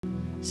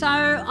So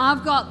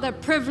I've got the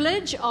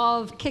privilege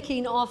of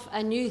kicking off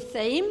a new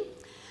theme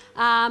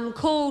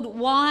called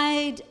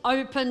Wide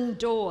Open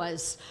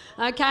Doors.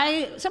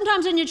 Okay,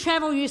 sometimes in your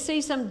travel you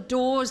see some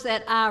doors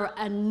that are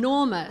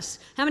enormous.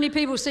 How many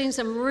people have seen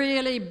some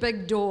really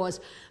big doors?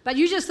 But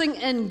you just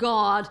think in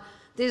God,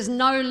 there's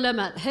no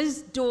limit.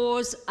 His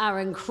doors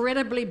are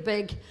incredibly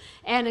big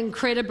and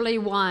incredibly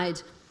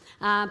wide.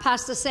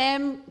 Pastor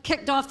Sam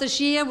kicked off this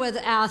year with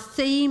our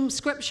theme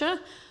scripture,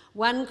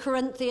 1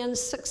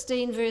 Corinthians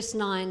 16 verse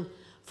 9.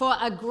 For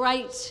a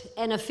great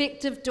and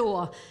effective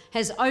door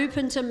has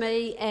opened to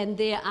me, and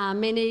there are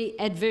many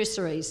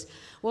adversaries.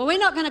 Well, we're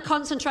not going to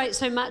concentrate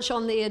so much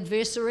on the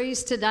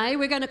adversaries today.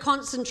 We're going to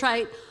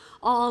concentrate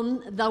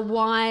on the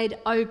wide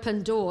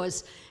open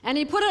doors. And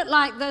he put it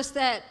like this,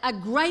 that a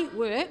great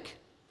work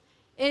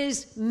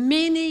is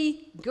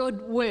many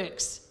good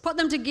works. Put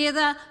them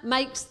together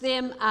makes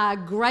them a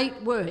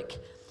great work.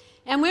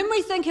 And when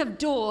we think of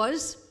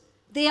doors,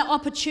 they're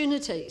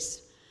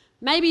opportunities.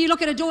 Maybe you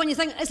look at a door and you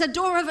think, it's a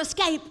door of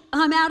escape,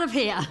 I'm out of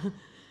here.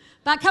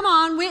 But come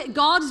on,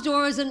 God's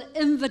door is an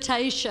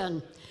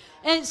invitation.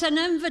 It's an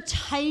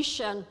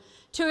invitation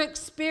to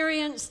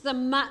experience the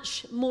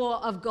much more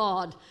of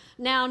God.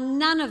 Now,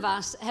 none of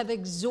us have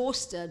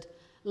exhausted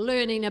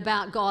learning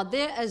about God.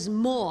 There is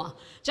more.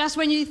 Just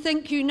when you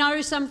think you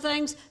know some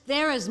things,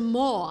 there is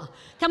more.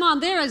 Come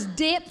on, there is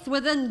depth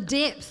within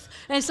depth.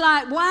 It's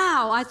like,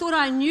 wow, I thought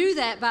I knew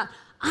that, but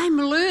I'm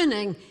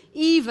learning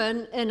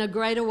even in a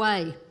greater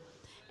way.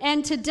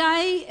 And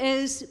today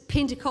is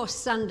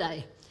Pentecost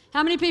Sunday.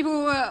 How many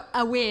people were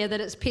aware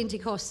that it's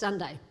Pentecost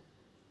Sunday?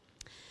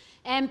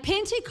 And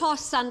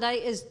Pentecost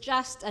Sunday is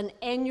just an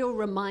annual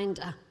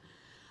reminder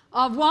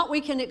of what we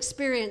can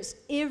experience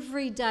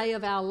every day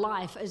of our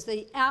life as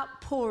the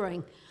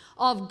outpouring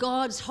of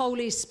God's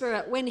Holy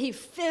Spirit when He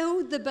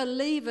filled the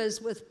believers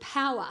with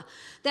power,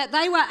 that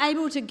they were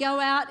able to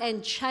go out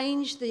and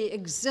change the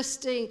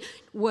existing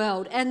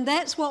world. And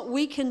that's what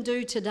we can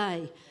do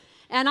today.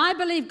 And I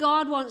believe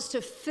God wants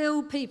to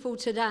fill people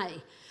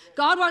today.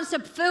 God wants to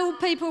fill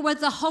people with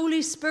the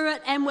Holy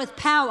Spirit and with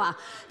power,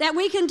 that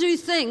we can do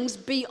things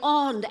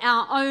beyond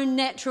our own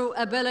natural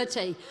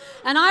ability.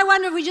 And I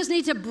wonder if we just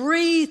need to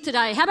breathe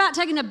today. How about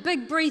taking a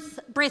big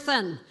breath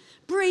in?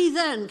 Breathe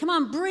in. Come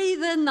on,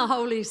 breathe in the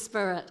Holy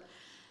Spirit.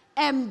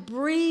 And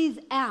breathe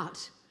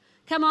out.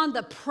 Come on,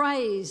 the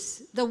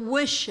praise, the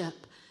worship,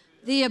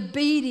 the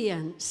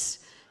obedience.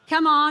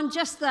 Come on,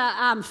 just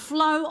the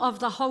flow of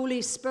the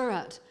Holy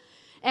Spirit.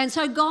 And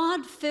so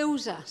God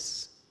fills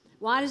us.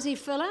 Why does He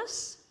fill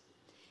us?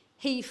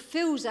 He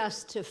fills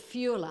us to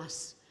fuel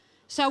us.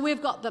 So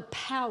we've got the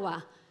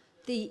power,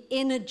 the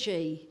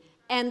energy,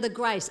 and the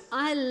grace.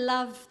 I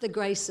love the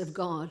grace of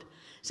God.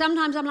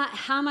 Sometimes I'm like,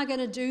 how am I going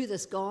to do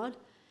this, God?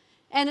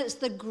 And it's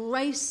the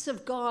grace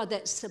of God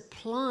that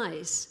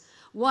supplies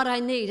what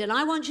I need. And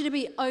I want you to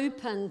be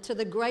open to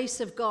the grace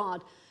of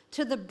God,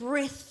 to the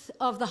breath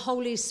of the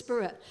Holy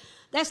Spirit.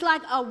 That's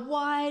like a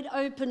wide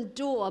open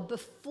door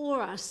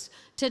before us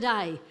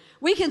today.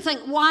 We can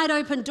think wide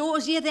open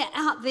doors, yeah, they're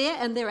out there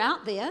and they're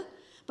out there.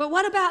 But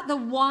what about the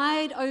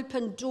wide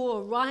open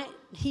door right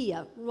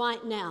here,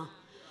 right now?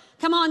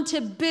 Come on,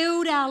 to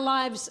build our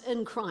lives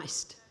in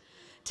Christ,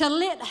 to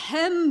let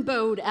Him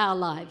build our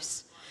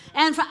lives,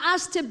 and for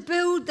us to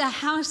build the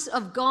house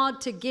of God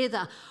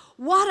together.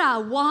 What a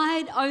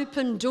wide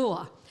open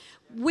door.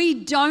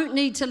 We don't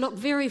need to look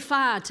very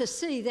far to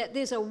see that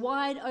there's a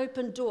wide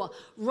open door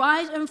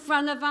right in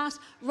front of us,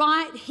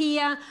 right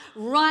here,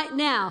 right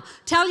now.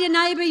 Tell your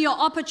neighbour your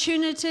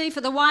opportunity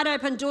for the wide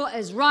open door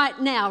is right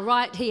now,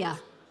 right here.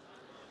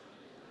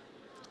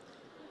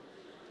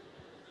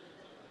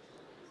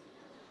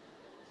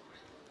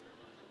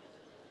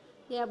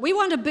 Yeah, we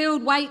want to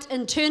build weight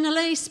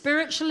internally,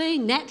 spiritually,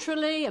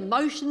 naturally,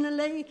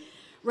 emotionally,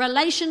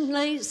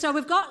 relationally, so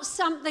we've got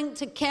something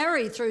to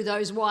carry through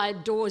those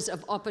wide doors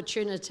of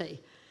opportunity.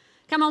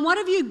 Come on, what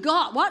have you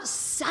got? What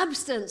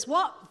substance,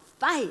 what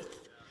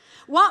faith,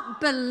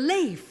 what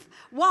belief,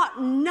 what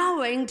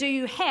knowing do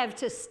you have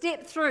to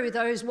step through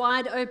those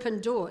wide open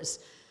doors?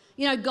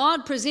 You know,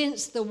 God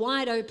presents the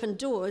wide open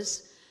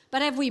doors,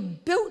 but have we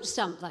built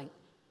something?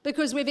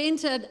 Because we've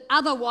entered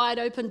other wide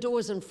open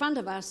doors in front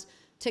of us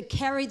to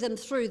carry them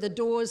through the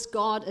doors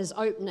God is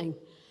opening.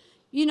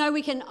 You know,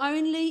 we can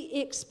only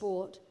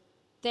export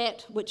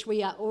that which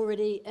we are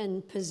already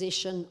in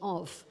possession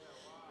of.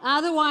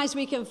 Otherwise,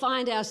 we can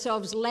find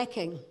ourselves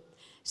lacking.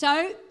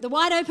 So, the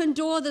wide open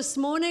door this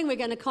morning we're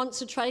going to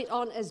concentrate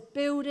on is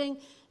building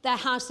the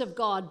house of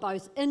God,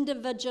 both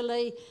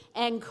individually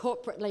and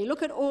corporately.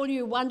 Look at all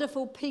you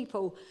wonderful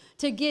people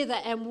together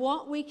and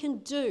what we can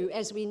do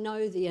as we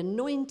know the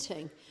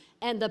anointing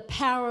and the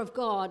power of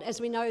God,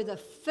 as we know the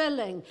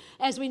filling,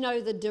 as we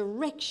know the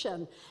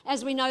direction,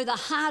 as we know the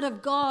heart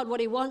of God, what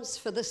He wants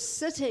for the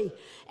city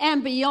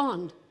and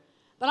beyond.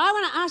 But I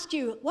want to ask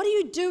you, what are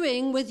you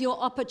doing with your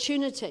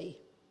opportunity?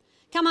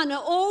 Come on, it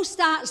all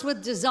starts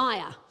with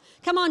desire.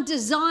 Come on,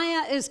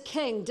 desire is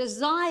king.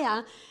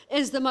 Desire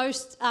is the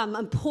most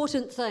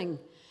important thing.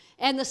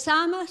 And the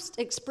psalmist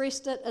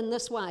expressed it in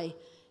this way.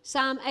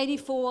 Psalm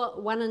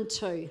 84, 1 and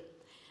 2.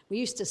 We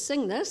used to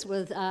sing this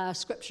with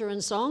scripture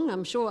and song.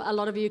 I'm sure a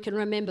lot of you can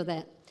remember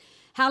that.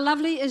 How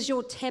lovely is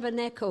your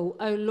tabernacle,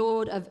 O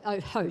Lord of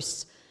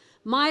hosts.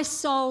 My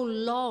soul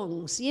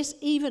longs, yes,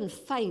 even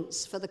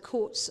faints for the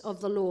courts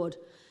of the Lord.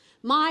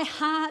 My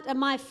heart and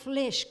my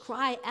flesh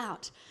cry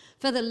out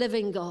for the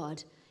living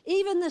God.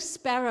 Even the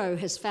sparrow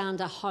has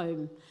found a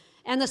home,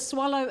 and the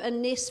swallow a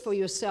nest for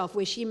yourself,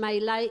 where she may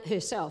lay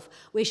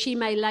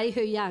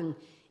her young.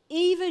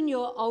 Even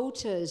your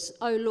altars,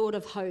 O Lord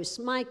of hosts,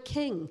 my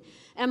King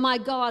and my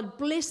God,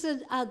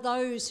 blessed are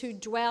those who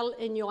dwell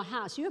in your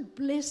house. You're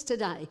blessed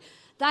today.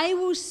 They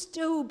will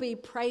still be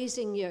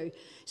praising you.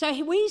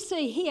 So we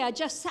see here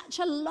just such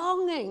a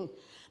longing.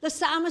 The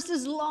psalmist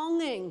is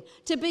longing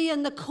to be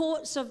in the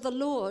courts of the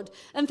Lord.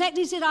 In fact,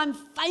 he said, I'm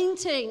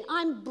fainting,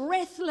 I'm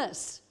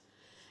breathless.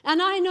 And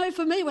I know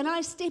for me, when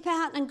I step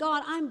out in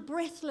God, I'm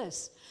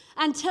breathless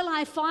until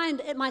I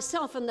find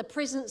myself in the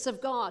presence of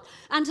God,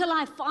 until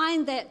I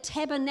find that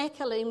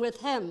tabernacling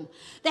with Him,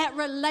 that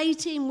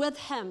relating with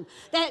Him,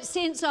 that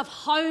sense of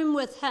home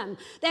with Him,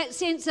 that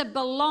sense of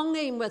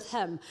belonging with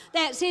Him,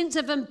 that sense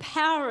of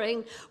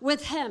empowering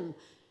with Him.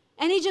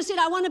 And he just said,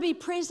 I want to be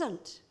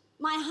present.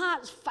 My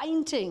heart's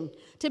fainting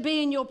to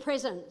be in your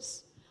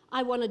presence.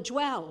 I want to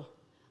dwell.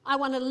 I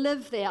want to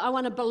live there. I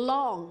want to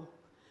belong.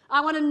 I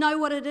want to know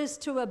what it is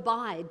to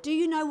abide. Do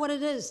you know what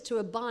it is to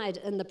abide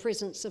in the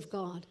presence of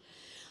God?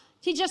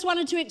 He just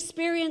wanted to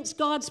experience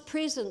God's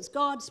presence,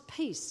 God's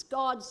peace,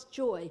 God's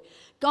joy,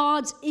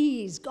 God's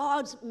ease,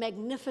 God's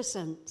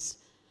magnificence.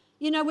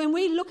 You know, when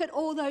we look at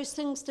all those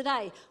things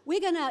today, we're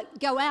going to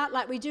go out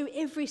like we do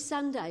every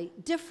Sunday,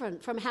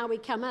 different from how we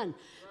come in,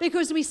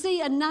 because we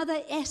see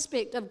another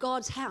aspect of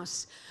God's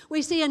house.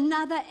 We see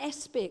another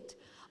aspect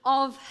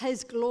of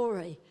His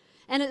glory.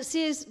 And it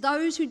says,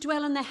 those who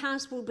dwell in the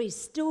house will be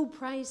still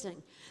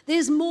praising.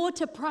 There's more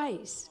to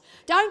praise.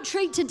 Don't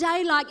treat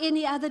today like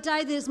any other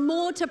day. There's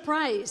more to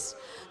praise.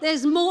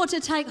 There's more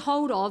to take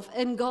hold of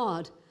in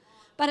God.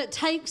 But it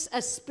takes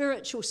a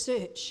spiritual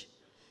search.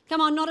 Come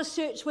on, not a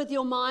search with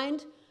your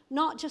mind,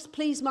 not just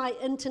please my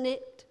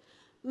intellect.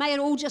 May it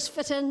all just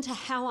fit into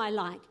how I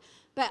like.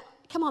 But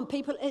come on,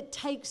 people, it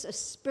takes a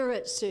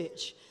spirit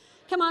search.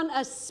 Come on,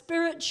 a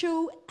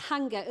spiritual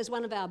hunger is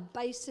one of our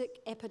basic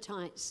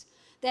appetites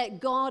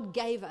that God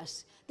gave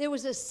us. There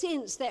was a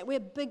sense that we're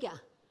bigger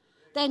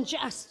than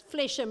just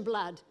flesh and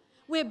blood.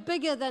 We're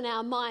bigger than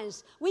our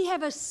minds. We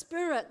have a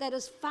spirit that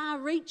is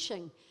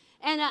far-reaching,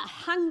 and a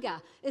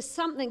hunger is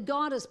something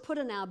God has put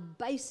in our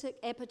basic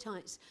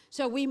appetites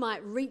so we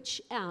might reach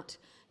out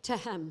to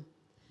Him.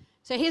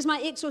 So here's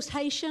my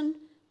exhortation.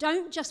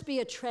 Don't just be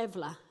a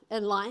traveller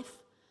in life,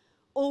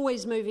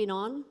 always moving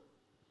on,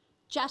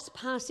 just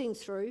passing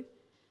through,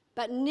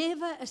 but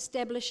never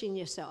establishing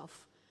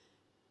yourself.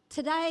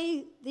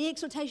 Today, the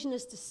exhortation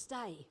is to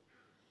stay.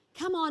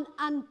 Come on,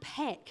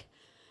 unpack.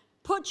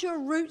 Put your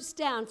roots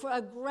down for a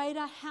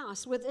greater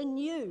house within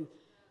you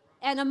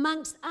and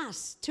amongst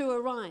us to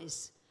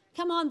arise.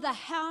 Come on, the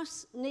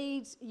house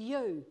needs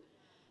you.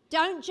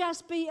 Don't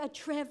just be a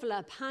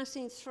traveller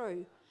passing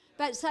through,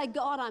 but say,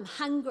 God, I'm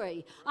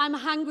hungry. I'm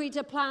hungry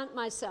to plant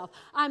myself.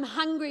 I'm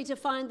hungry to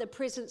find the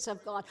presence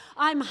of God.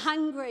 I'm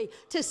hungry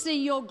to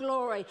see your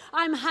glory.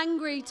 I'm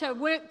hungry to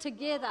work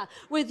together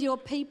with your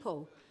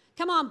people.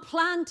 Come on,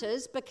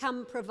 planters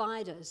become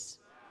providers.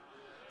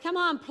 Come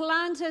on,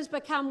 planters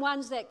become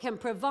ones that can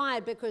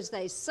provide because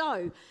they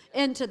sow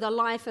into the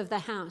life of the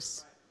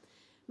house.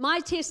 My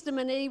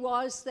testimony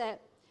was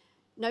that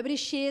nobody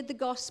shared the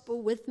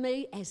gospel with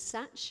me as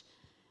such.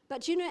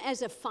 But you know,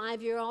 as a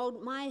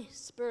 5-year-old, my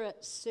spirit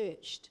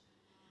searched.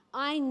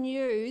 I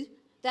knew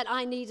that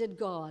I needed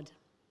God.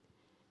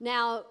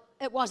 Now,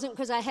 it wasn't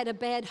because I had a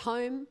bad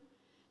home.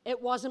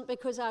 It wasn't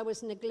because I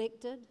was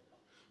neglected.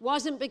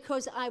 Wasn't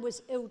because I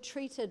was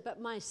ill-treated, but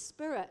my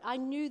spirit, I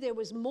knew there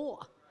was more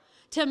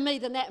to me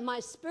than that. My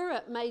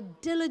spirit made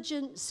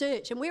diligent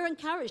search, and we're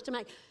encouraged to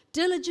make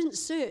diligent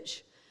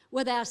search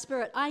with our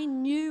spirit. I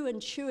knew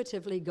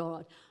intuitively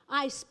God.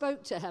 I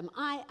spoke to Him.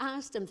 I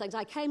asked Him things.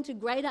 I came to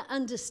greater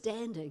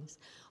understandings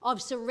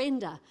of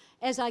surrender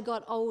as I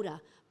got older,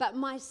 but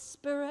my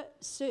spirit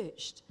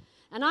searched.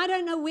 And I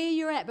don't know where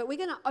you're at, but we're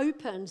going to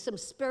open some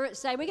spirit.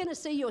 We're going to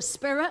see your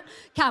spirit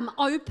come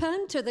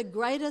open to the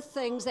greater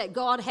things that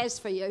God has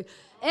for you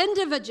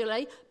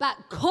individually, but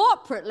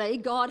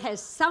corporately, God has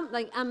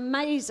something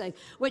amazing,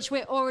 which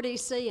we're already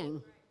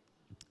seeing.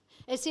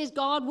 It says,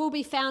 God will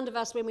be found of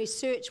us when we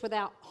search with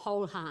our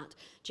whole heart.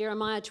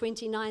 Jeremiah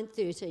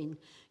 29:13.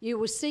 You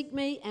will seek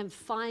me and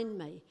find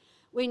me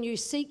when you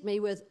seek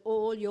me with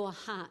all your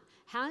heart.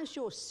 How's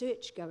your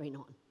search going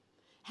on?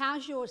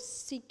 How's your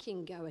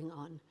seeking going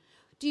on?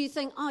 Do you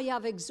think, oh yeah,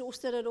 I've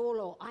exhausted it all,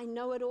 or I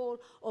know it all,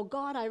 or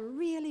God, I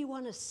really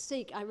want to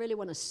seek, I really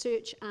want to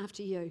search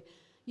after you.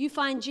 You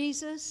find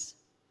Jesus,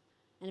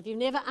 and if you've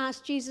never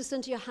asked Jesus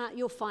into your heart,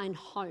 you'll find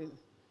home.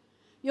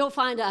 You'll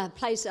find a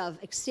place of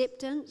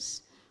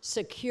acceptance,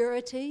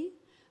 security,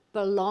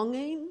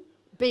 belonging,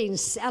 being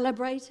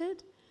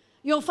celebrated.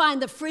 You'll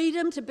find the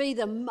freedom to be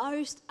the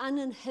most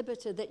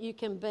uninhibited that you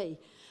can be.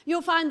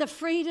 You'll find the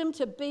freedom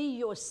to be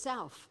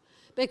yourself,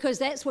 because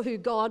that's who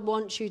God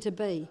wants you to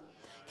be.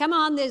 Come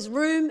on, there's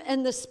room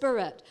in the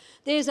Spirit.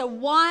 There's a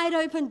wide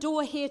open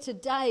door here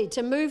today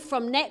to move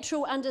from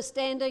natural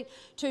understanding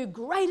to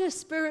greater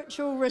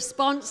spiritual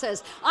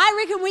responses. I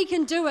reckon we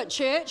can do it,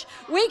 church.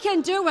 We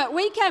can do it.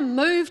 We can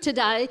move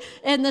today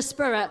in the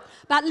Spirit.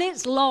 But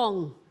let's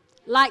long,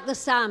 like the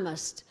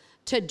psalmist,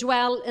 to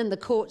dwell in the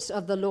courts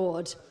of the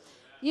Lord.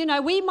 You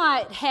know, we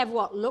might have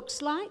what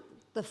looks like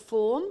the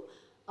form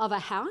of a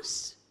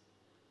house,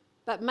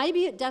 but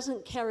maybe it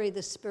doesn't carry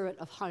the spirit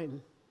of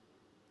home.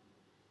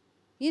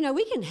 You know,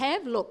 we can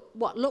have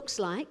what looks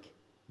like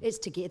it's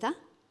together.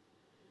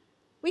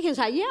 We can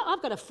say, yeah,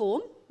 I've got a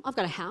form, I've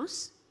got a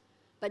house,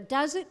 but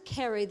does it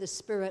carry the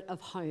spirit of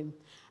home?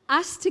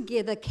 Us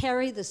together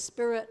carry the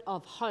spirit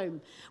of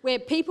home, where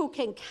people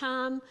can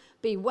come,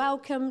 be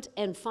welcomed,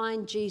 and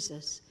find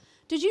Jesus.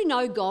 Did you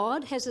know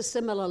God has a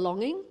similar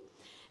longing?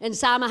 In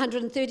Psalm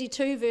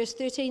 132, verse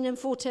 13 and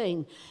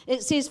 14,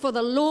 it says, "For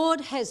the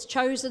Lord has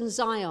chosen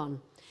Zion.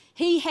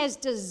 He has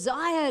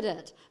desired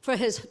it for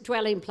his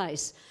dwelling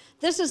place.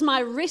 This is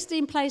my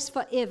resting place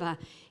forever.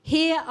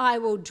 Here I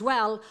will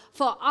dwell,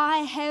 for I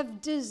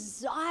have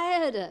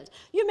desired it."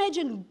 You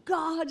imagine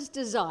God's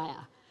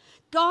desire.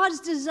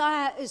 God's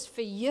desire is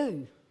for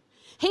you.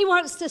 He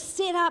wants to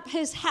set up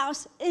his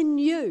house in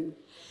you.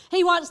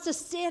 He wants to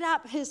set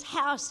up his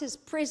house, his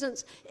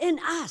presence in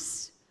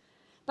us.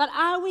 But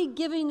are we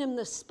giving him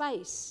the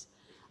space?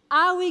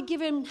 Are we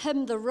giving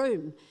him the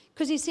room?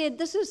 Because he said,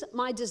 this is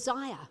my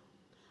desire.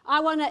 I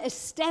want to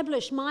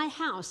establish my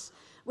house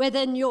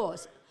within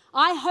yours.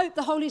 I hope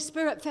the Holy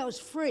Spirit feels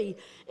free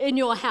in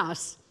your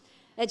house.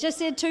 It just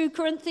said 2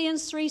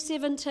 Corinthians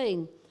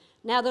 3:17.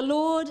 Now the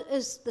Lord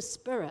is the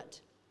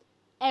Spirit,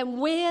 and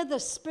where the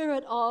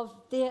Spirit of,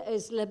 there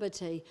is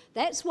liberty.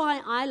 That's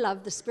why I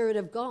love the Spirit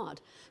of God,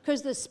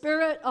 because the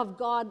Spirit of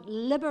God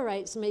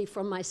liberates me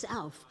from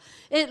myself.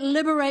 It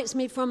liberates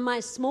me from my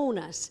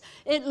smallness.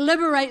 It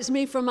liberates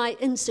me from my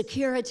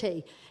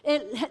insecurity.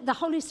 The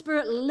Holy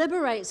Spirit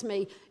liberates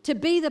me to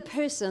be the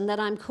person that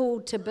I'm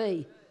called to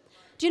be.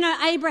 Do you know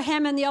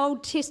Abraham in the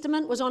Old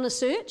Testament was on a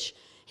search?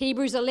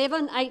 Hebrews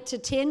 11,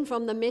 8-10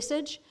 from the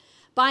Message.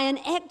 By an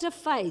act of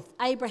faith,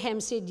 Abraham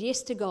said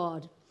yes to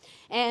God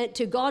and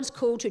to God's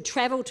call to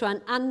travel to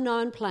an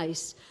unknown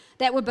place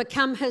that would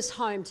become his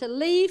home, to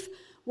leave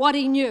what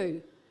he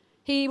knew.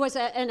 He was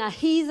in a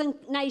heathen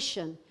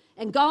nation,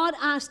 and God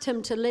asked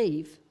him to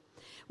leave.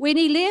 When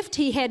he left,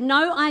 he had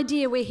no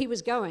idea where he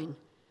was going.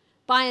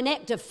 By an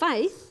act of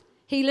faith,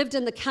 he lived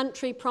in the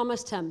country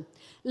promised him,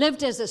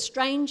 lived as a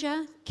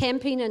stranger,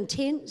 camping in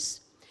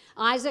tents.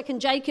 Isaac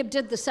and Jacob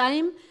did the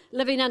same,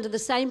 living under the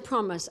same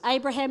promise.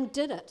 Abraham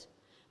did it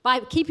by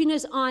keeping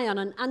his eye on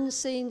an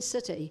unseen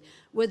city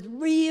with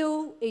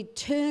real,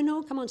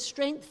 eternal,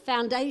 strength,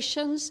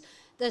 foundations,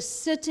 the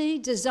city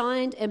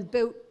designed and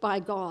built by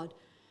God.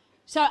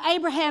 So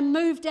Abraham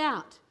moved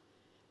out,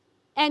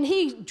 and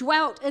he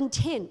dwelt in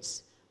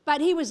tents,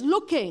 but he was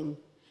looking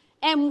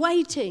and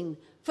waiting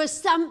for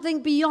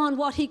something beyond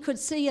what he could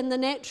see in the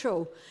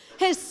natural.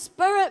 His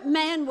spirit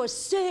man was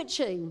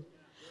searching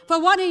for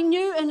what he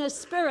knew in his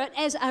spirit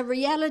as a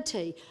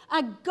reality,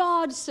 a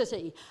God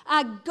city,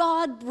 a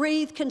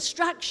God-breathed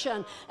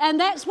construction. And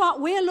that's what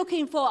we're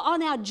looking for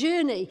on our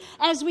journey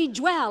as we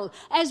dwell,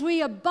 as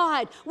we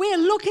abide. We're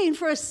looking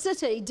for a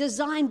city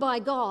designed by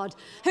God,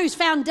 whose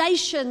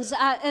foundations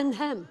are in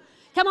him.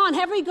 Come on,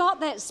 have we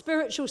got that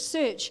spiritual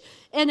search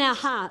in our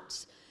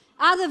hearts?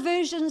 Other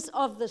versions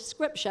of the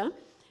scripture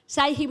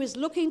say he was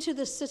looking to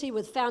the city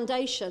with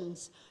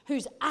foundations,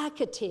 whose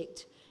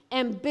architect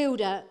and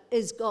builder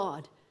is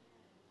God.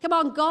 Come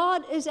on,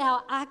 God is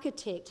our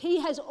architect.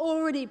 He has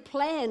already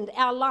planned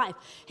our life.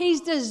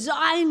 He's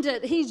designed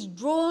it. He's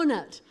drawn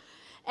it.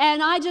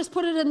 And I just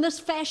put it in this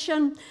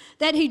fashion,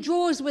 that he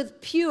draws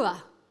with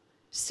pure,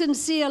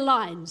 sincere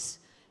lines,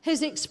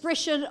 his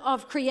expression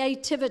of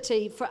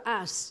creativity for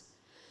us.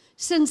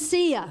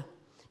 Sincere.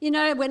 You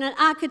know, when an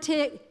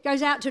architect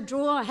goes out to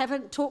draw, I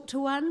haven't talked to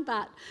one,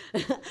 but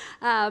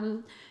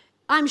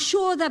I'm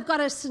sure they've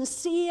got a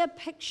sincere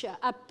picture,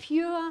 a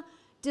pure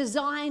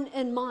design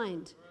in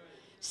mind.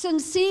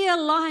 Sincere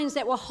lines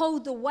that will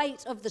hold the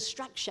weight of the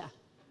structure.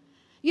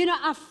 You know,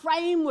 a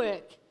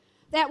framework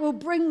that will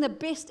bring the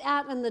best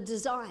out in the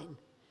design.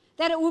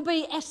 That it will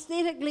be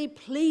aesthetically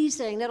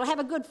pleasing, that will have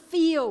a good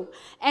feel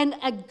and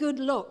a good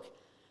look.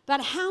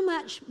 But how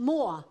much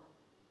more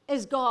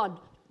is God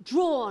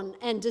drawn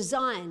and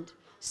designed?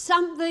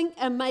 Something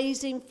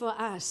amazing for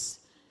us.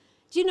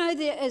 Do you know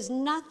there is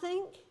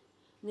nothing,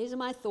 and these are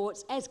my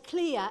thoughts, as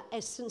clear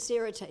as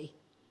sincerity.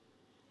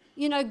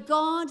 You know,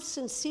 God's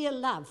sincere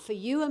love for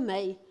you and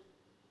me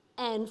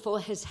and for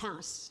his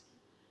house.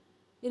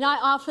 You know, I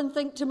often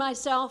think to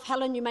myself,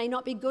 Helen, you may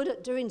not be good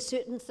at doing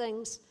certain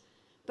things,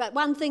 but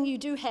one thing you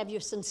do have,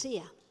 you're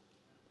sincere.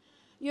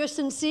 You're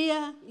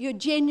sincere, you're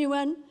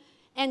genuine,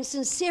 and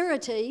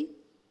sincerity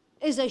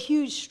is a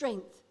huge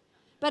strength.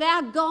 But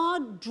our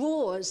God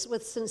draws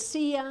with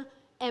sincere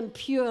and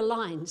pure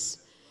lines.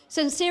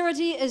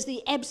 Sincerity is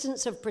the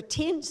absence of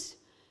pretense,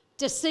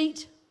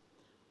 deceit,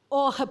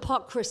 or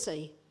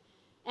hypocrisy.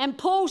 And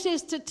Paul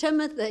says to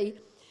Timothy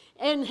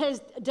in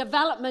his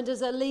development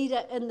as a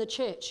leader in the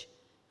church,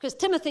 because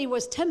Timothy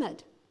was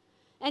timid.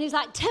 And he's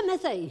like,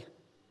 Timothy,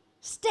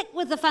 stick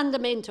with the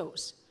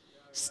fundamentals.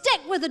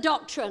 Stick with the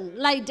doctrine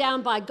laid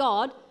down by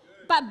God,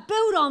 but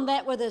build on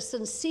that with a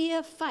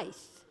sincere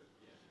faith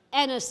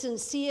and a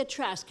sincere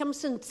trust.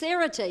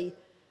 Sincerity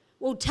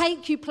will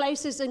take you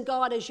places in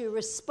God as you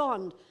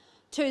respond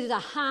to the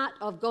heart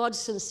of God's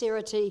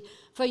sincerity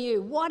for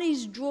you. What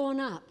he's drawn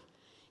up.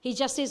 He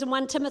just says in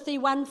 1 Timothy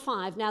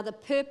 1:5, now the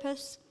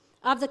purpose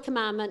of the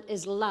commandment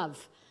is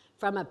love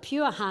from a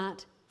pure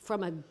heart,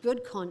 from a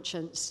good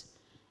conscience,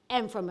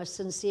 and from a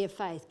sincere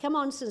faith. Come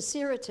on,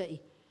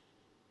 sincerity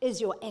is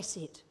your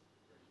asset.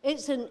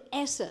 It's an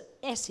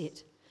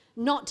asset,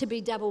 not to be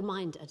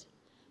double-minded,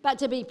 but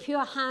to be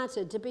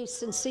pure-hearted, to be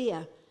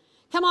sincere.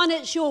 Come on,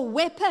 it's your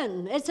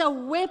weapon. It's a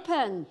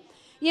weapon,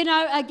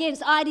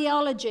 against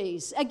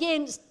ideologies,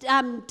 against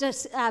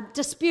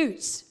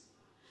disputes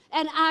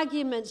and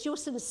arguments. Your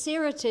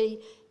sincerity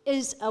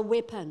is a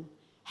weapon.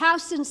 How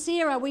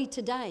sincere are we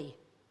today?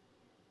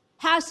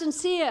 How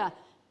sincere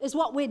is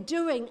what we're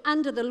doing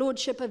under the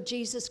lordship of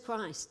Jesus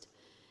Christ?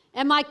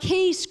 And my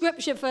key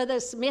scripture for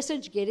this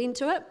message, get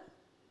into it,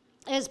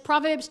 is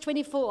Proverbs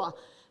 24,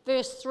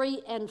 verse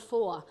 3 and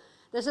 4.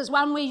 This is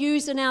one we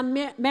use in our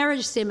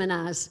marriage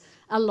seminars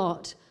a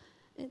lot.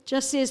 It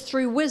just says,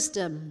 through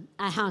wisdom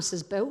a house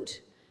is built,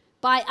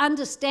 by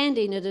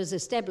understanding it is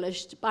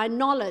established, by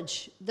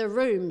knowledge the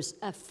rooms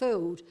are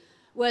filled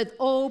with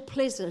all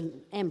pleasant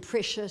and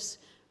precious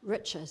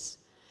riches.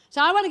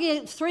 So I want to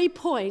get 3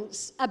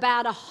 points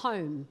about a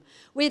home.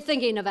 We're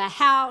thinking of a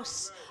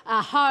house,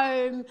 a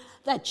home,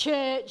 the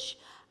church,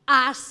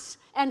 us,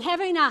 and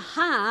having a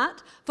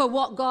heart for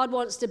what God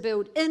wants to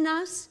build in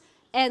us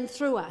and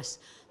through us.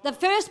 The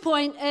first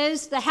point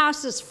is the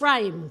house is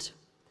framed.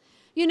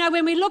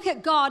 When we look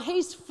at God,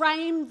 he's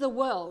framed the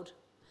world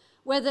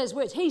with his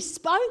words. He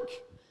spoke,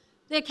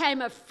 there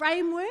came a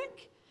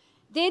framework,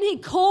 then he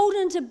called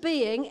into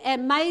being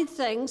and made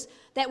things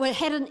that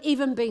hadn't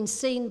even been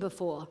seen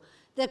before.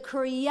 The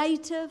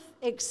creative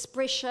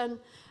expression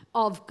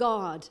of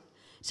God.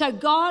 So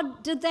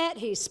God did that,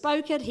 he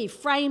spoke it, he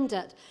framed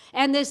it.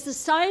 And there's the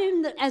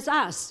same as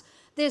us.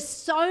 There's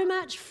so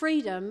much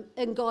freedom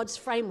in God's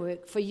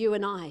framework for you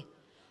and I.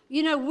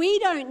 We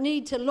don't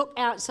need to look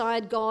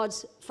outside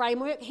God's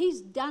framework.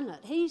 He's done it.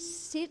 He's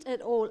set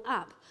it all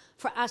up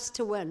for us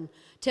to win,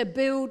 to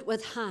build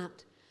with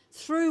heart.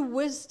 Through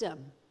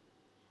wisdom,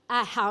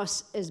 our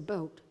house is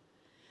built.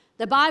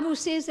 The Bible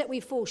says that we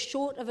fall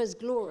short of his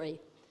glory.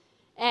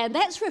 And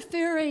that's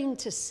referring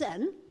to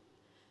sin.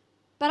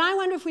 But I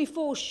wonder if we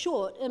fall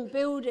short in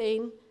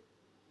building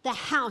the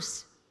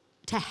house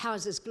to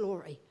house his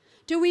glory.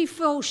 Do we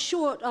fall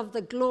short of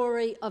the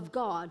glory of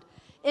God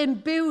in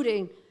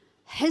building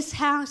his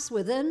house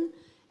within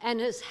and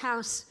his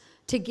house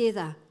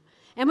together?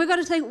 And we've got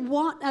to think,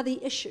 what are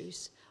the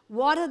issues?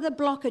 What are the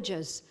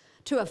blockages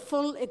to a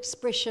full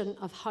expression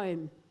of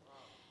home?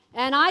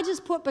 And I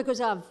just put,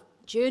 because I've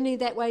journeyed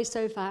that way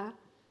so far,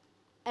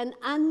 an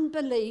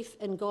unbelief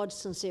in God's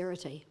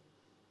sincerity.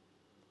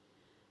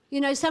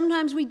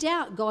 Sometimes we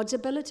doubt God's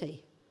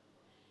ability.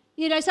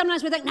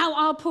 Sometimes we think, no,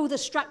 I'll pull the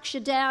structure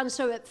down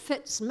so it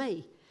fits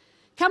me.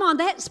 Come on,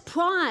 that's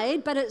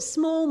pride, but it's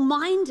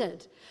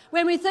small-minded.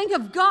 When we think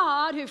of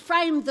God who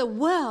framed the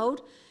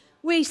world,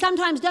 we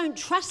sometimes don't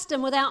trust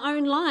him with our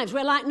own lives.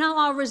 We're like, no,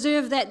 I'll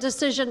reserve that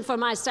decision for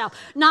myself.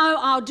 No,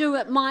 I'll do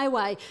it my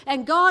way.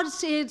 And God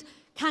said,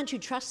 can't you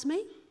trust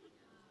me?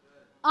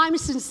 I'm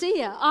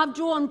sincere. I've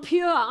drawn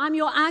pure. I'm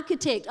your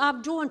architect.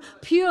 I've drawn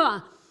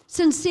pure,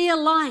 sincere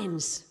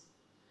lines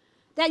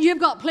that you've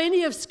got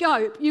plenty of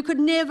scope. You could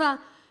never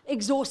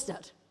exhaust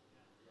it.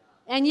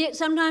 And yet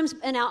sometimes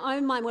in our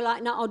own mind, we're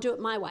like, no, I'll do it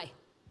my way.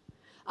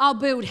 I'll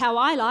build how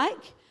I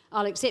like.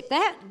 I'll accept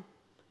that,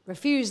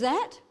 refuse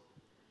that.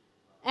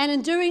 And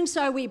in doing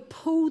so, we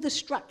pull the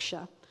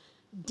structure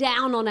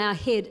down on our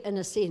head in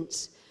a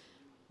sense.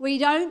 We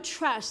don't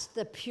trust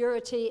the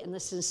purity and the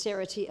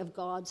sincerity of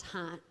God's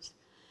heart.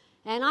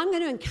 And I'm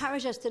going to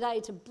encourage us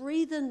today to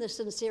breathe in the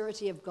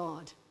sincerity of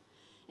God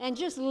and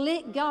just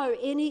let go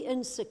any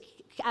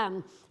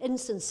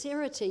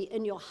insincerity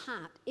in your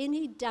heart,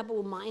 any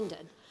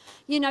double-minded,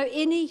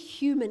 any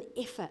human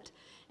effort.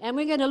 And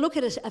we're going to look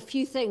at a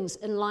few things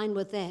in line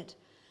with that.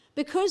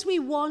 Because we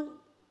want,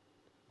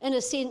 in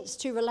a sense,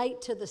 to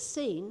relate to the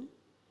scene,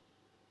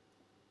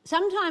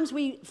 sometimes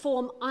we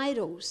form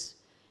idols.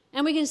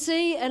 And we can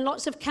see in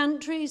lots of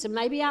countries, and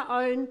maybe our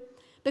own,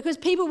 because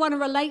people want to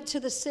relate to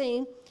the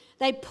scene,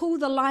 they pull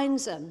the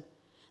lines in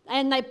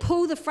and they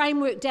pull the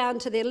framework down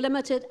to their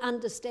limited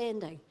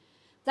understanding.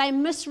 They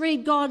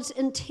misread God's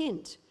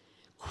intent,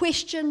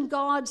 question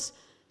God's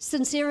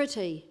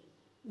sincerity,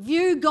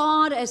 view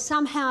God as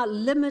somehow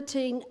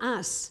limiting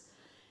us,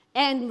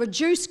 and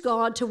reduce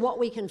God to what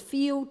we can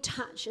feel,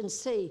 touch, and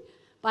see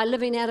by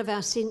living out of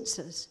our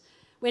senses.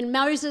 When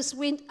Moses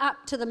went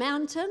up to the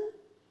mountain,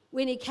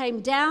 when he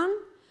came down,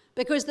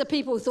 because the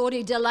people thought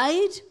he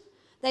delayed,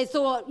 They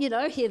thought,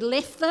 he had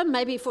left them,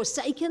 maybe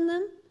forsaken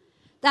them.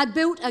 They'd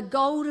built a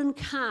golden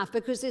calf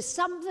because there's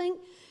something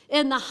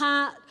in the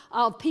heart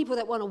of people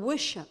that want to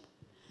worship.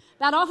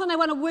 But often they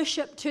want to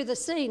worship to the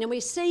scene, and we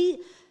see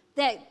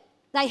that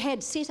they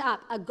had set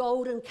up a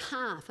golden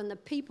calf and the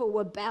people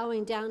were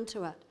bowing down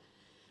to it.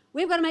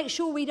 We've got to make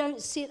sure we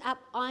don't set up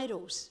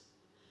idols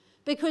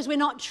because we're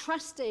not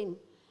trusting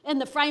in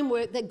the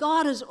framework that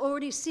God has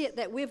already set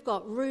that we've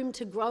got room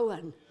to grow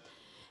in.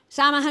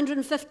 Psalm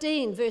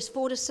 115, verse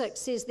 4-6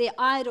 says, their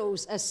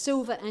idols are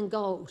silver and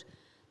gold,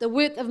 the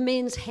work of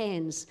men's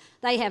hands.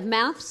 They have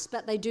mouths,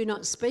 but they do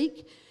not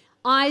speak.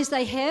 Eyes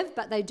they have,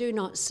 but they do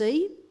not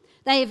see.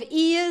 They have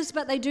ears,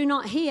 but they do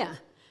not hear.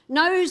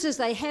 Noses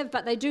they have,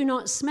 but they do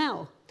not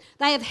smell.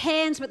 They have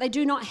hands, but they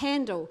do not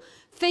handle.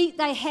 Feet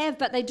they have,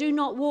 but they do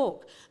not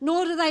walk.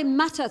 Nor do they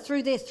mutter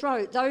through their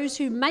throat. Those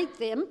who make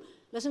them,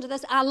 listen to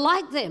this, are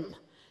like them.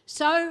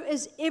 So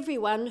is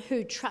everyone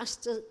who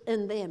trusts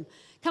in them.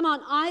 Come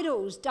on,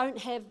 idols don't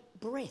have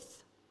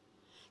breath.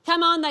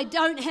 Come on, they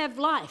don't have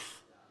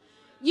life.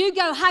 You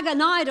go hug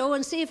an idol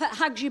and see if it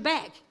hugs you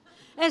back.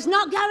 It's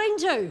not going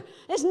to.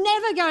 It's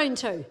never going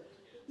to.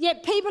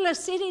 Yet people are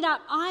setting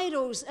up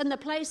idols in the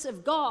place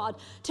of God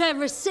to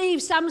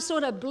receive some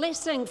sort of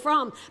blessing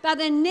from, but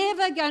they're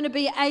never going to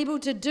be able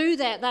to do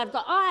that. They've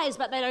got eyes,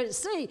 but they don't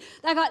see.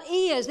 They've got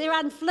ears. They're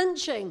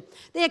unflinching.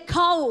 They're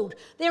cold.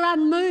 They're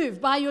unmoved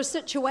by your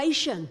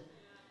situation.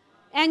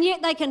 And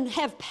yet they can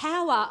have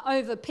power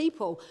over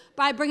people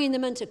by bringing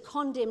them into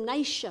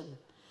condemnation,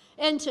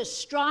 into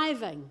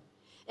striving,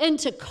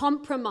 into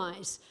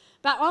compromise.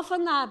 But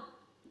often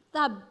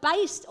they're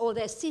based or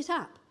they're set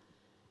up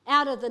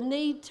out of the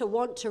need to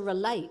want to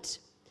relate.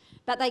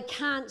 But they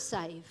can't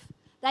save.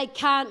 They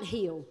can't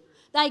heal.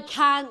 They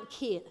can't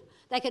care.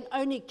 They can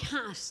only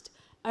cast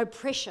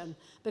oppression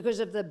because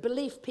of the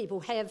belief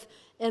people have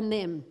in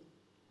them.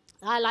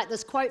 I like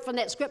this quote from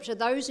that scripture,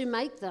 those who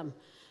make them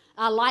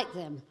are like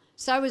them.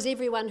 So is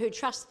everyone who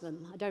trusts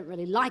them. I don't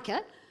really like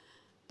it,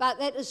 but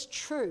that is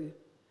true.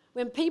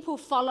 When people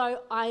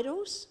follow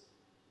idols,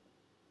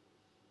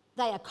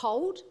 they are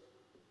cold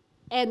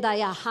and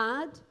they are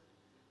hard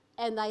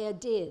and they are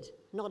dead,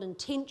 not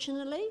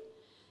intentionally.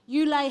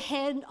 You lay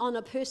hand on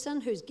a person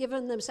who's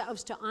given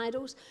themselves to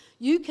idols,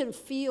 you can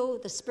feel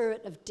the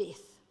spirit of death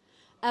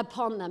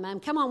upon them.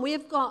 And come on,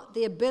 we've got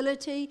the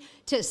ability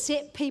to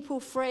set people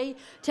free,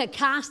 to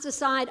cast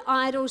aside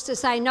idols, to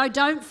say, no,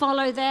 don't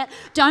follow that.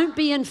 Don't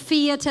be in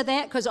fear to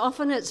that, because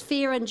often it's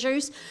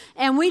fear-induced.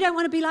 And we don't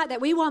want to be like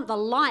that. We want the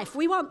life.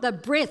 We want the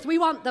breath. We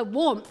want the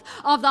warmth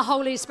of the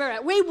Holy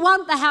Spirit. We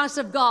want the house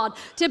of God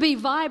to be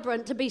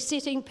vibrant, to be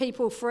setting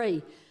people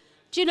free.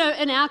 Do you know,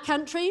 in our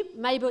country,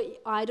 maybe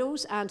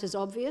idols aren't as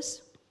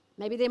obvious.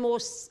 Maybe they're more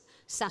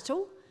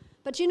subtle.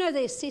 But you know,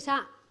 they're set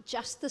up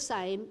just the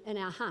same in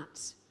our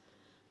hearts,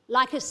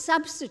 like a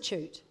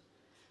substitute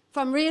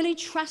from really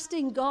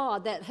trusting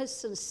God that his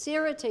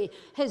sincerity,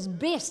 his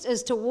best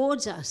is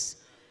towards us.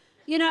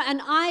 You know,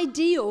 an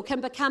ideal can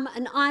become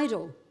an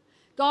idol.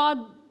 God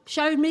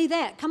showed me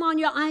that. Come on,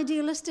 you're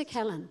idealistic,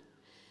 Helen.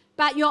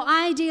 But your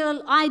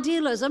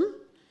idealism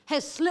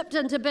has slipped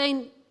into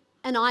being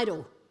an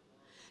idol.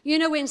 You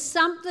know, when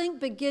something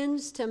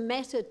begins to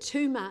matter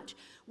too much,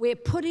 we're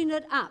putting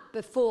it up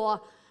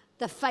before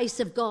the face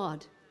of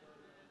God.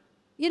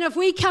 You know, if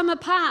we come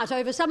apart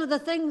over some of the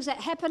things that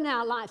happen in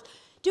our lives,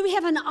 do we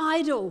have an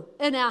idol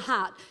in our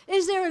heart?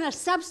 Is there a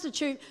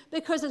substitute?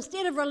 Because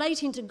instead of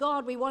relating to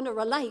God, we want to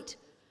relate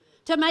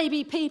to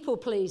maybe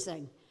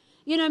people-pleasing,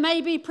 you know,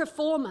 maybe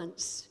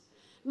performance,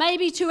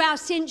 maybe to our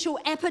sensual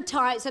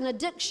appetites, and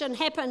addiction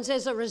happens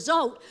as a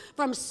result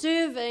from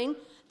serving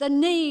the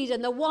need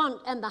and the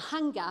want and the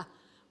hunger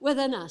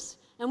within us.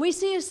 And we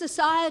see a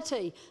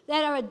society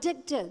that are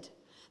addicted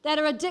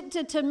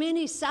to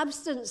many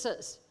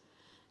substances,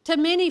 to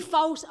many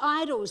false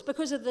idols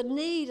because of the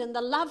need and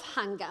the love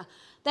hunger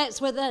that's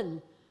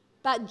within.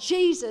 But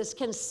Jesus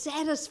can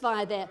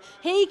satisfy that.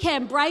 He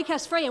can break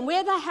us free. And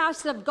we're the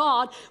house of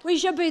God. We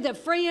should be the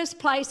freest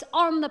place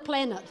on the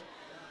planet.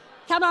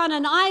 Come on,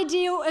 an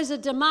ideal is a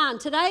demand.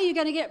 Today you're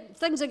going to get,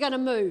 things are going to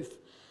move.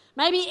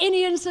 Maybe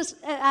any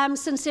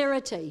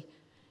sincerity.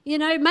 You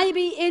know,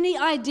 maybe any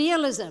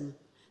idealism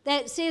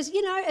that says,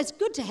 you know, it's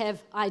good to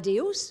have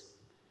ideals.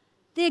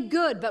 They're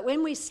good, but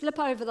when we slip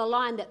over the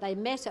line that they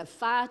matter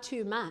far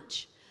too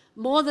much,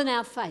 more than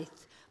our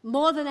faith,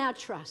 more than our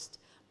trust,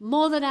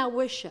 more than our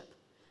worship,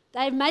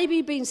 they've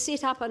maybe been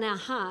set up in our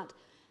heart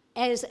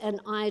as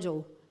an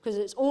idol, because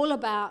it's all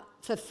about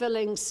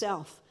fulfilling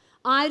self.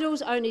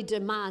 Idols only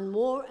demand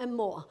more and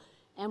more,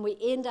 and we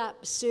end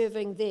up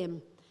serving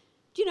them.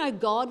 Do you know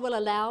God will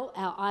allow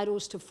our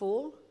idols to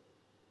fall?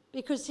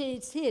 Because he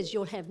says,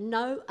 you'll have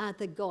no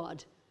other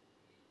God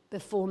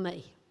before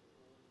me.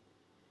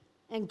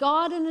 And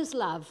God in his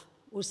love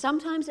will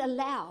sometimes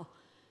allow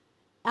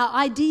our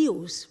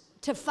ideals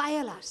to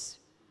fail us,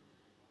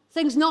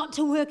 things not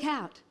to work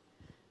out,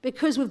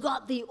 because we've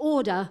got the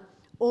order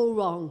all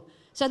wrong.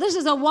 So this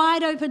is a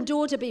wide open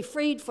door to be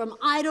freed from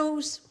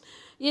idols,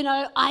 you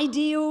know,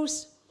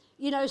 ideals.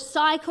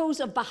 cycles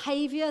of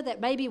behavior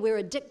that maybe we're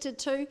addicted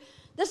to.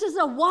 This is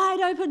a wide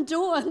open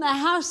door in the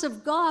house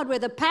of God, where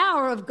the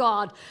power of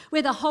God,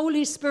 where the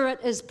Holy Spirit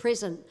is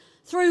present.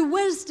 Through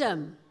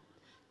wisdom.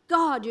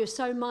 God, you're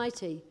so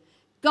mighty.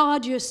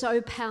 God, you're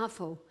so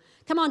powerful.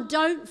 Come on,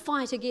 don't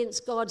fight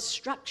against God's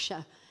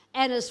structure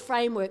and his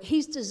framework.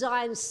 He's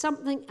designed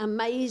something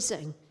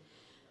amazing.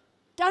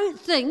 Don't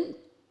think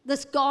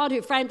this God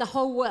who framed the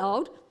whole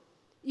world,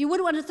 you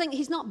wouldn't want to think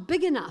he's not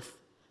big enough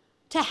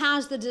to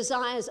house the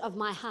desires of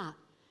my heart.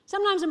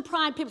 Sometimes in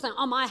pride, people think,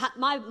 oh,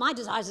 my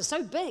desires are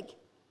so big.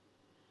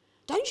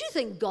 Don't you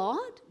think God,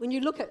 when you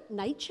look at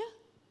nature,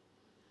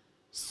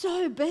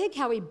 so big,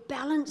 how he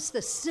balanced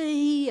the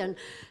sea and,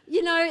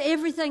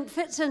 everything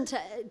fits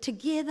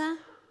together,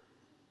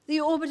 the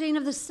orbiting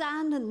of the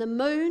sun and the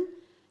moon.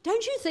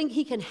 Don't you think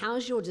he can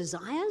house your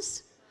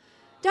desires?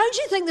 Don't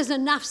you think there's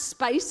enough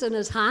space in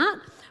his heart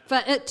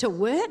for it to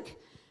work?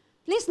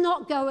 Let's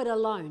not go it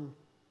alone.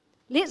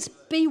 Let's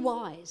be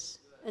wise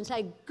and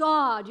say,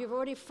 God, you've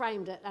already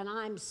framed it, and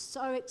I'm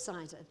so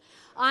excited.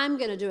 I'm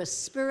going to do a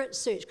spirit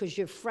search because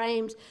you've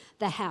framed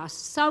the house.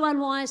 So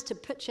unwise to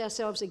pitch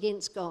ourselves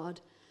against God.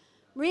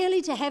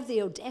 Really, to have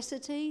the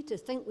audacity to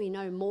think we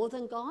know more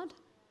than God?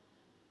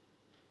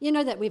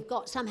 That we've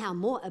got somehow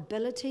more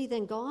ability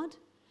than God?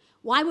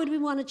 Why would we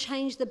want to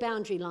change the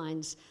boundary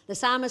lines? The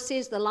psalmist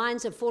says, the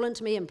lines have fallen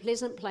to me in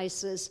pleasant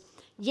places.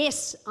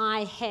 Yes,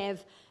 I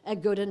have a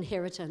good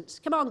inheritance.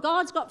 Come on,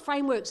 God's got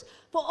frameworks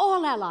for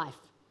all our life,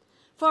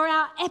 for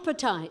our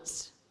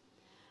appetites.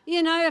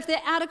 If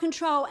they're out of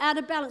control, out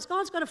of balance,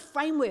 God's got a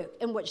framework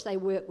in which they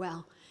work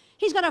well.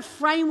 He's got a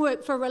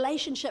framework for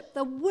relationship.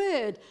 The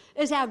Word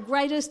is our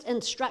greatest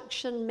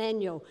instruction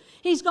manual.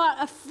 He's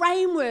got a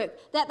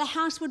framework that the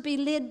house would be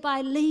led by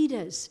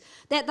leaders,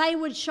 that they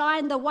would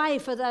shine the way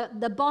for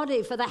the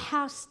body, for the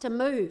house to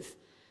move.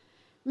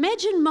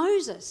 Imagine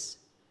Moses.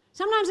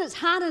 Sometimes it's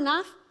hard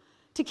enough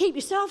to keep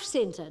yourself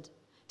centered,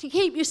 to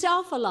keep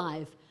yourself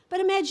alive. But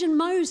imagine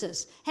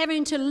Moses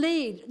having to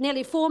lead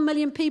nearly 4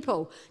 million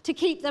people to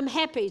keep them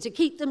happy, to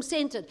keep them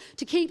centered,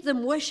 to keep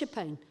them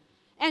worshipping,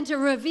 and to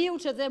reveal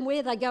to them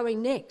where they're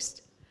going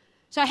next.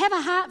 So have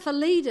a heart for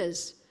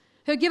leaders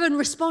who are given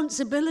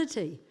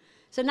responsibility.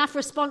 It's enough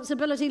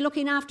responsibility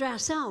looking after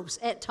ourselves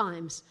at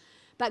times.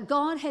 But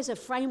God has a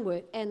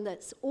framework and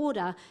it's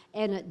order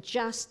and it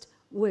just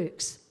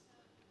works.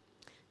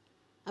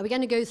 Are we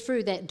going to go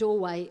through that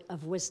doorway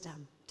of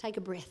wisdom? Take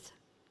a breath.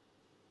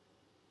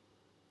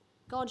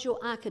 God's your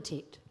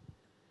architect.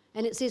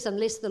 And it says,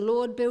 unless the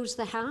Lord builds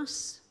the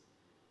house,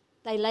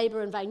 they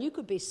labor in vain. You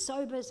could be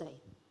so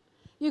busy.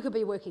 You could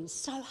be working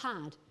so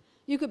hard.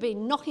 You could be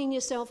knocking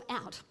yourself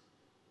out.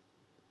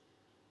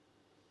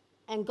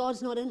 And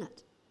God's not in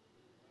it.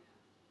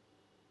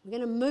 We're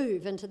going to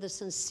move into the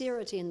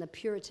sincerity and the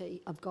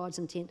purity of God's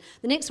intent.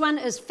 The next one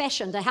is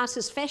fashioned. The house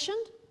is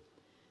fashioned.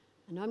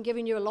 I know I'm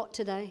giving you a lot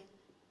today,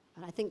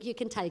 but I think you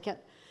can take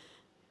it.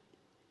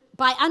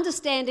 By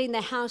understanding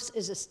the house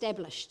is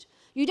established.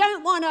 You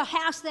don't want a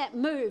house that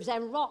moves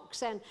and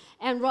rocks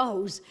and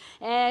rolls.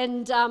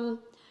 And,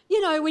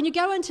 when you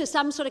go into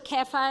some sort of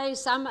cafe,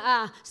 some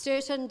are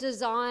certain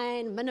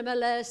design,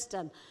 minimalist,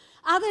 and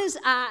others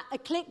are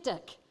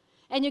eclectic.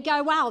 And you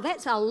go, wow,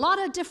 that's a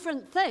lot of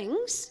different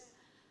things,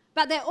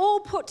 but they're all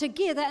put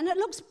together and it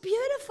looks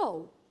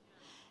beautiful.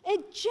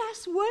 It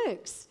just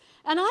works.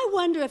 And I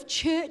wonder if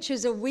church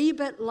is a wee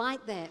bit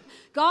like that.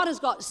 God has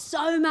got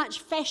so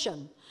much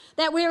fashion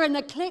that we're an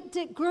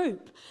eclectic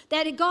group,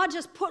 that God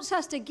just puts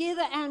us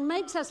together and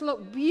makes us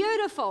look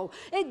beautiful.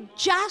 It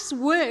just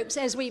works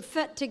as we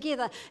fit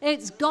together.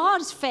 It's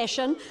God's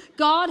fashion.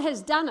 God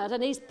has done it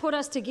and he's put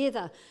us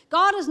together.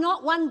 God is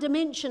not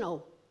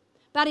one-dimensional,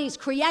 but he's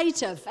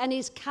creative and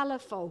he's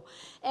colourful.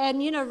 And,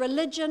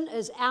 religion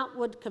is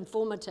outward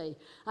conformity.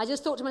 I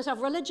just thought to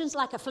myself, religion's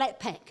like a flat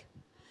pack.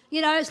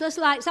 It's just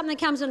like something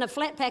comes in a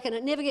flat pack and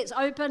it never gets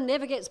open,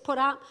 never gets put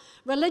up.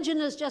 Religion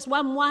is just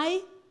one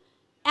way,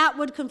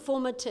 outward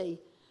conformity.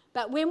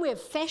 But when we're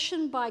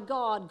fashioned by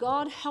God,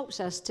 God helps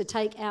us to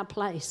take our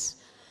place.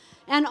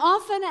 And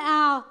often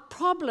our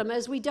problem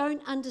is we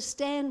don't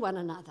understand one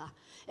another.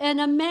 In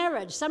a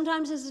marriage,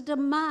 sometimes there's a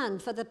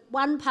demand for the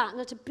one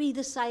partner to be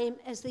the same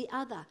as the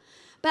other.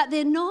 But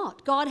they're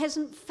not. God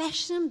hasn't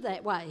fashioned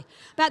that way.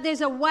 But there's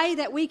a way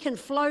that we can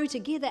flow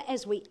together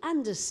as we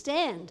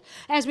understand.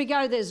 As we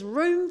go, there's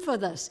room for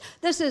this.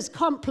 This is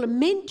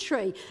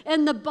complementary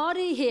in the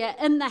body here,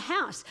 in the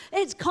house.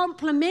 It's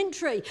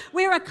complementary.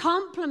 We're a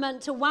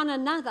complement to one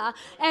another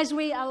as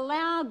we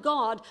allow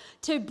God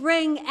to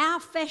bring our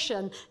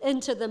fashion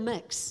into the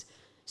mix.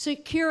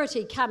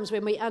 Security comes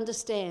when we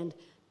understand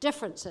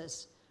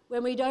differences,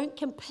 when we don't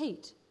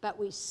compete, but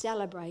we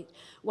celebrate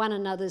one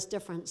another's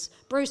difference.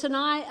 Bruce and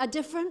I are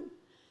different,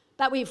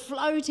 but we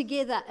flow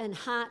together in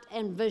heart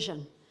and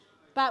vision.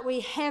 But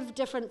we have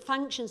different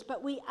functions,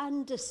 but we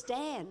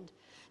understand.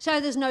 So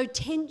there's no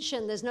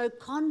tension, there's no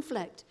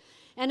conflict.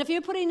 And if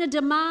you're putting a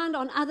demand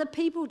on other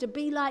people to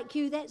be like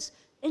you, that's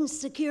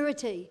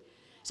insecurity.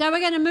 So we're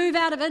going to move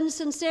out of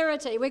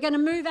insincerity. We're going to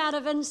move out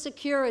of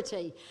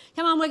insecurity.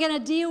 Come on, we're going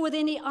to deal with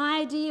any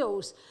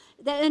ideals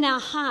that in our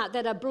heart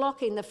that are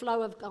blocking the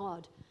flow of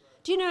God.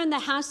 Do you know in the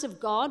house of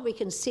God we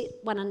can set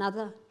one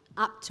another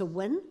up to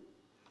win?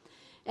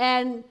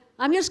 And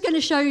I'm just going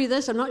to show you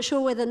this. I'm not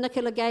sure whether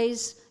Nicola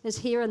Gaze is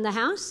here in the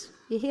house.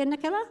 You here,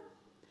 Nicola?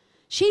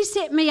 She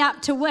set me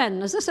up to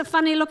win. Is this a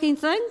funny looking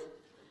thing?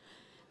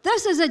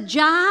 This is a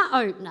jar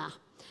opener.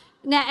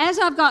 Now, as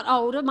I've got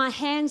older, my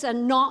hands are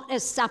not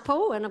as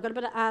supple, and I've got a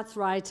bit of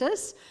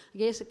arthritis. I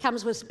guess it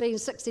comes with being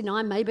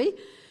 69, maybe.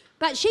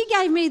 But she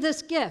gave me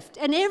this gift,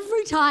 and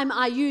every time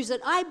I use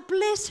it, I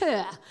bless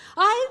her.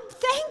 I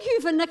thank you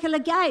for Nicola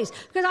Gaze,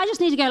 because I just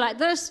need to go like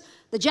this.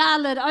 The jar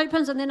lid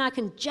opens, and then I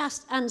can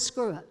just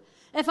unscrew it.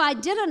 If I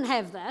didn't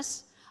have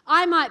this,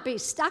 I might be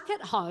stuck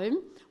at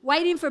home,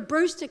 waiting for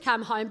Bruce to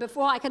come home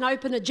before I can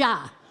open a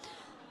jar.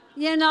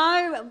 You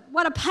know,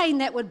 what a pain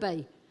that would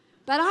be.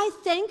 But I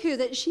thank her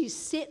that she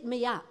set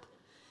me up.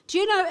 Do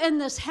you know, in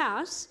this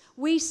house,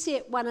 we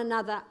set one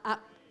another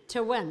up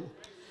to win.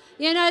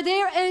 You know,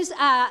 there is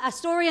a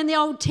story in the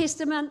Old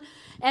Testament,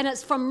 and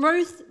it's from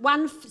Ruth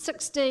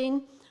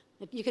 1:16.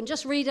 You can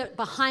just read it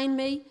behind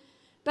me.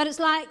 But it's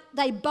like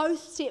they both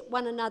set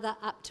one another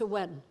up to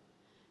win.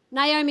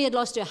 Naomi had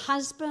lost her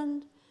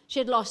husband. She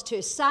had lost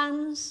her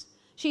sons.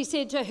 She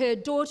said to her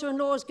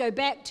daughter-in-laws, go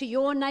back to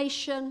your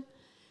nation.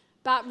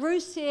 But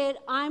Ruth said,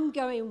 I'm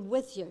going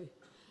with you.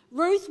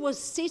 Ruth was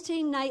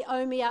setting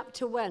Naomi up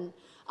to win.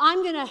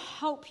 I'm going to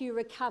help you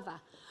recover.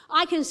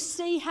 I can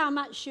see how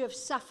much you have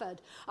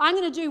suffered. I'm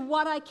going to do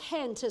what I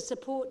can to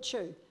support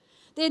you.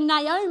 Then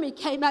Naomi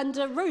came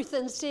under Ruth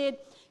and said,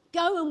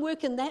 go and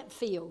work in that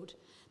field.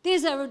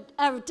 There's a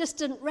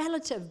distant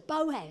relative,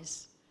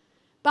 Boaz.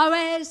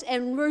 Boaz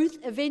and Ruth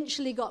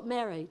eventually got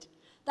married.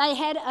 They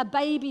had a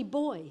baby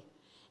boy.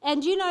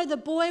 And you know, the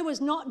boy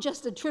was not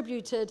just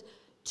attributed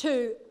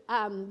to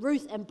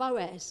Ruth and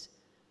Boaz,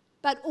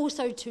 but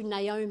also to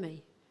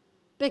Naomi,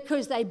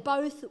 because they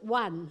both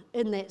won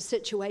in that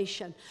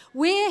situation.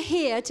 We're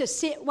here to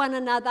set one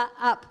another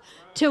up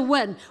to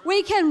win.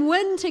 We can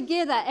win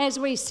together as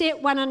we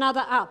set one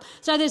another up.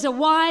 So there's a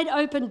wide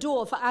open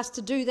door for us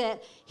to do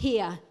that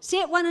here.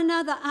 Set one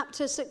another up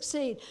to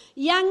succeed.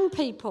 Young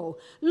people,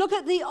 look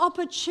at the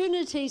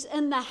opportunities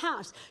in the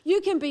house.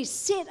 You can be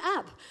set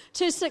up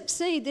to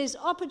succeed. There's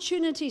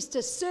opportunities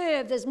to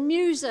serve. There's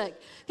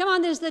music. Come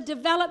on, there's the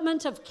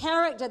development of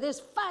character. There's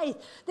faith.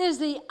 There's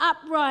the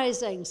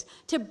uprisings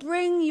to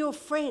bring your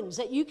friends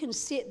that you can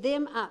set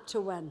them up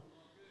to win.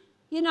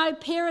 You know,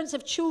 parents,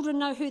 if children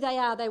know who they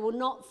are, they will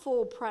not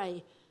fall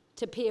prey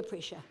to peer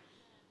pressure.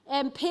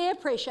 And peer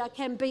pressure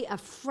can be a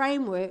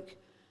framework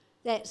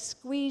that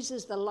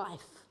squeezes the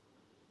life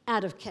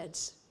out of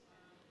kids.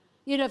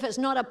 You know, if it's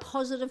not a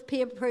positive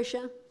peer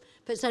pressure,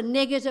 if it's a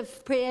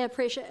negative peer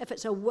pressure, if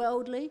it's a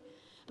worldly.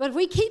 But if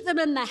we keep them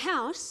in the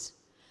house,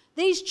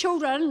 these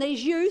children,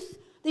 these youth,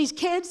 these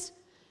kids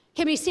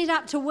can be set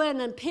up to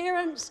win. And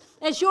parents,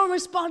 it's your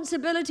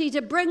responsibility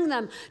to bring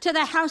them to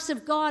the house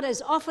of God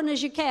as often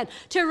as you can,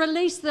 to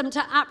release them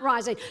to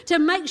uprising, to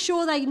make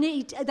sure they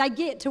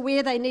get to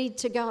where they need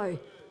to go.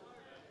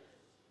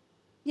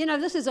 You know,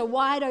 this is a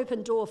wide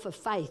open door for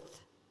faith.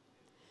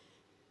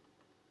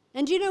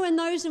 And you know, in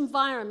those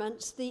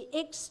environments, the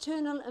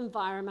external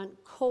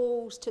environment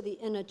calls to the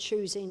inner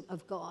choosing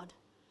of God.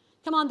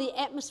 Come on, the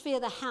atmosphere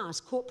of the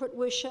house, corporate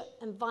worship,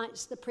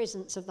 invites the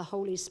presence of the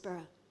Holy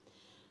Spirit.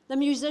 The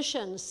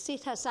musicians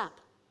set us up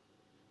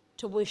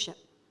to worship.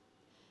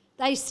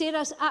 They set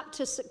us up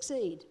to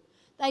succeed.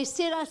 They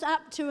set us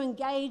up to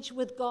engage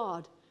with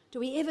God. Do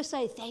we ever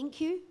say thank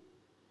you?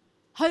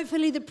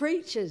 Hopefully the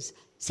preachers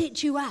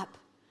set you up.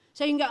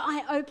 So you can go,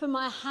 I open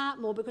my heart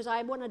more because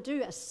I want to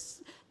do a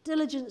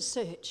diligent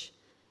search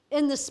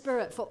in the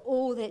Spirit for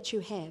all that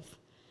you have.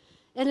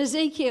 In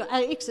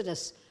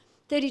Exodus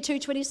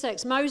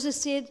 32:26, Moses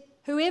said,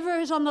 whoever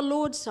is on the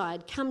Lord's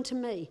side, come to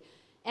me.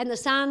 And the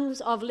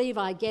sons of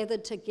Levi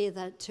gathered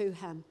together to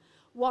him.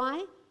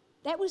 Why?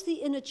 That was the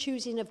inner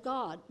choosing of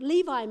God.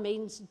 Levi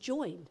means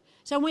joined.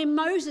 So when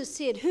Moses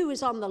said, who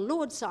is on the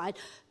Lord's side,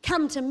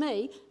 come to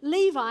me,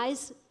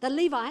 the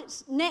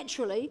Levites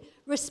naturally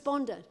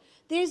responded.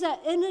 There's an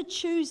inner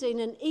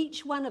choosing in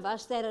each one of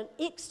us that an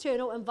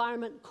external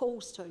environment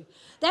calls to.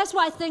 That's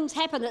why things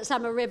happen at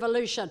Summer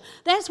Revolution.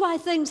 That's why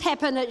things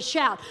happen at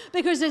Shout,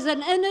 because there's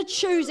an inner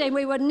choosing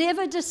we would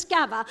never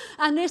discover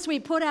unless we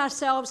put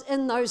ourselves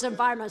in those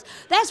environments.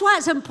 That's why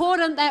it's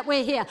important that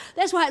we're here.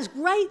 That's why it's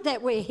great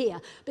that we're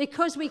here,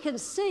 because we can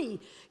see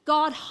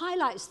God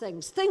highlights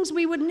things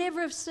we would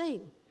never have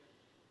seen.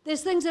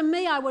 There's things in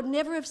me I would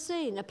never have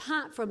seen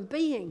apart from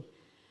being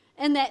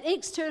in that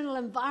external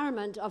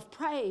environment of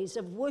praise,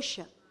 of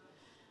worship.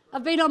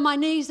 I've been on my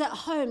knees at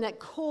home that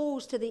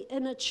calls to the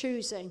inner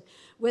choosing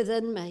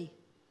within me.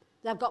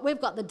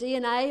 We've got the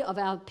DNA of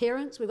our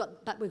parents,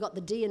 but we've got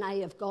the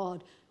DNA of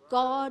God.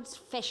 God's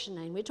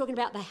fashioning. We're talking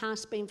about the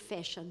house being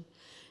fashioned.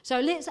 So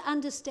let's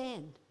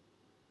understand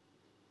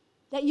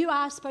that you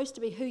are supposed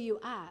to be who you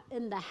are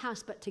in the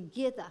house, but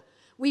together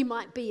we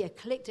might be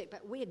eclectic,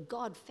 but we're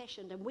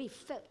God-fashioned and we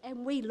fit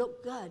and we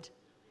look good.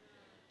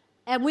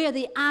 And we're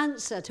the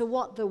answer to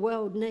what the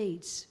world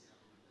needs.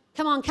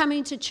 Come on,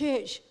 coming to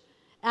church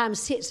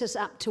sets us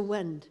up to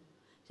win.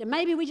 So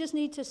maybe we just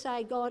need to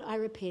say, God, I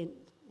repent.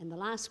 And the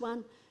last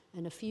one,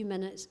 in a few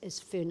minutes, is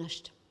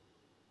furnished.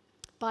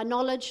 By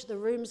knowledge, the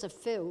rooms are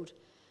filled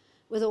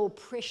with all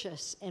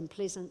precious and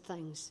pleasant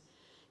things.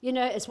 You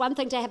know, it's one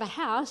thing to have a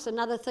house,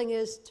 another thing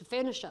is to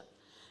furnish it.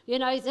 You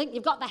know, you think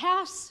you've got the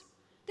house,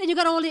 then you've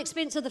got all the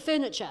expense of the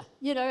furniture,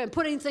 you know, and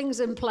putting things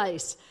in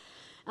place.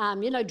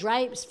 You know,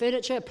 drapes,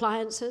 furniture,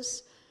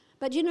 appliances.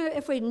 But you know,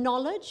 if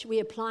we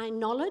apply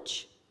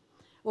knowledge.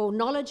 Well,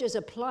 knowledge is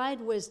applied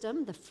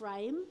wisdom, the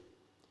frame,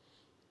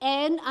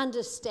 and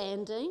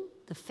understanding,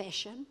 the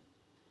fashion.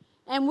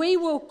 And we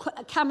will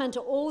come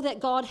into all that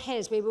God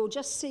has. We will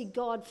just see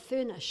God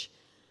furnish.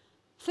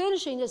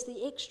 Furnishing is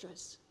the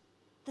extras,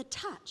 the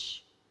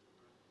touch,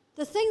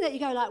 the thing that you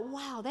go like,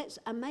 wow, that's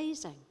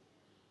amazing.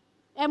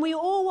 And we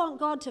all want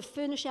God to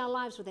furnish our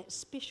lives with that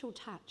special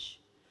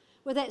touch,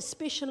 with that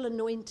special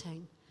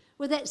anointing,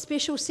 with that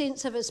special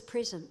sense of His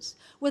presence,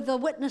 with the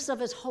witness of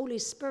His Holy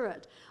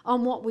Spirit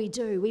on what we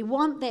do. We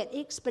want that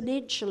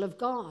exponential of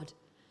God.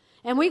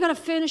 And we've got to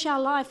furnish our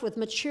life with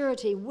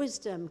maturity,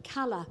 wisdom,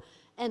 colour,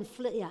 and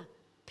flair.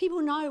 People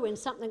know when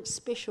something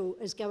special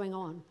is going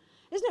on.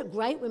 Isn't it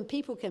great when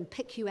people can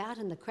pick you out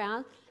in the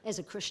crowd as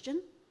a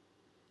Christian?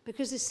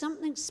 Because there's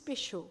something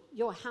special.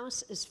 Your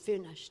house is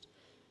furnished.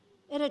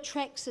 It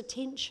attracts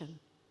attention.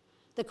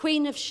 The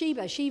Queen of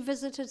Sheba, she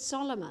visited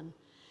Solomon.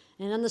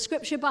 And in the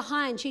scripture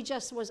behind, she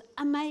just was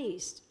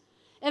amazed.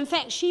 In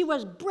fact, she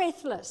was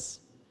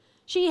breathless.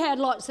 She had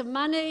lots of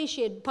money.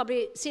 She had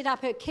probably set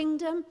up her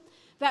kingdom.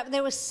 But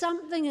there was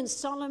something in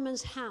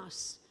Solomon's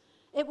house.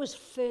 It was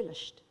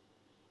furnished.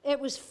 It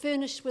was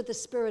furnished with the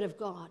Spirit of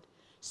God.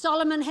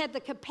 Solomon had the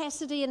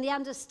capacity and the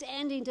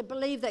understanding to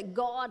believe that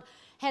God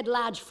had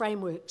large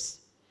frameworks.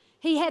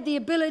 He had the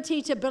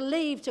ability to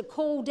believe, to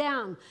call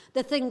down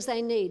the things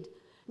they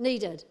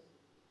needed.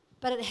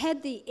 But it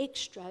had the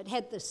extra. It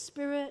had the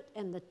Spirit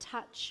and the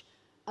touch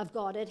of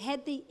God. It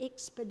had the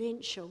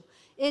exponential.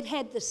 It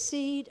had the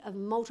seed of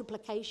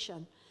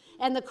multiplication.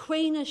 And the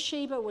Queen of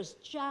Sheba was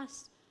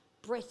just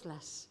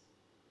breathless.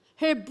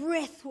 Her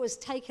breath was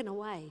taken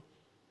away.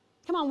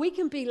 Come on, we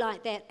can be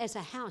like that as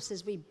a house,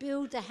 as we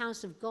build the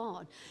house of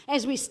God.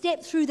 As we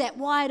step through that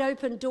wide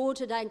open door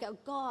today and go,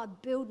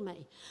 God, build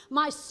me.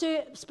 My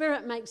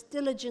spirit makes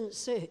diligent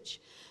search.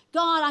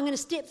 God, I'm going to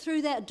step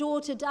through that door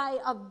today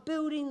of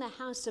building the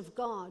house of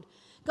God.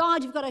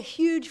 God, you've got a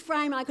huge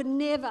frame. I could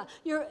never.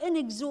 You're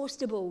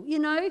inexhaustible, you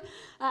know.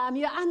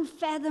 You're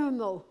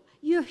unfathomable.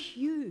 You're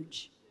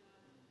huge.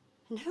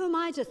 And who am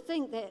I to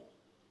think that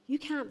you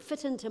can't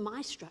fit into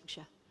my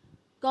structure?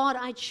 God,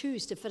 I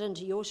choose to fit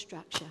into your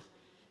structure.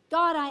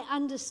 God, I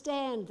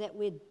understand that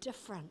we're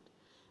different.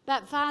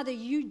 But Father,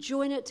 you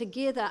join it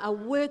together, a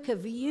work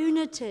of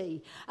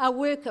unity, a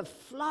work of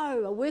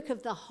flow, a work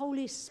of the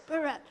Holy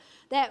Spirit,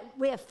 that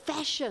we're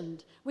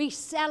fashioned, we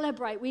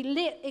celebrate, we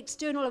let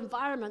external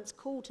environments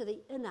call to the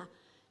inner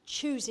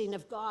choosing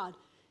of God.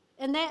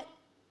 In that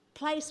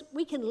place,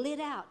 we can let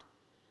out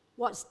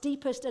what's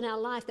deepest in our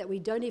life that we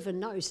don't even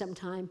know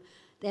sometimes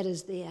that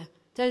is there.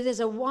 So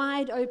there's a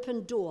wide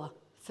open door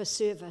for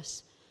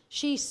service.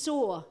 She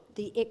saw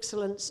the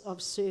excellence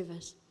of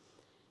service.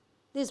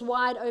 There's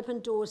wide open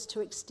doors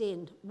to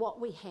extend what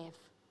we have.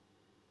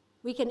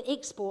 We can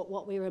export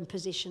what we're in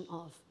possession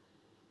of.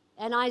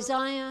 And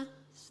Isaiah,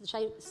 for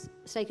the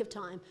sake of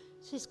time,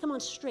 says, come on,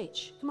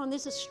 stretch. Come on,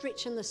 there's a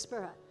stretch in the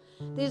Spirit.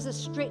 There's a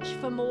stretch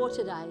for more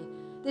today.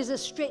 There's a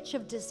stretch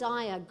of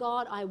desire.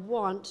 God, I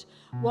want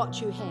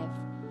what you have.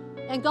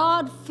 And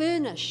God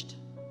furnished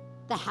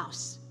the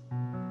house.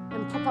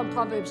 And from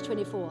Proverbs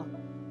 24.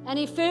 And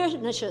He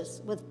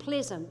furnishes with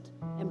pleasant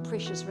and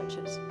precious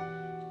riches.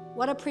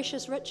 What are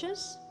precious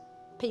riches?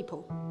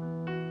 People.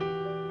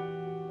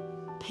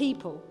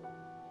 People.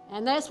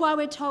 And that's why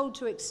we're told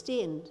to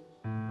extend.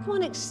 Come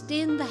on,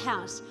 extend the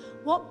house.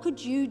 What could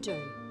you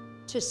do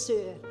to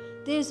serve?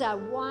 There's a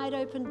wide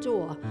open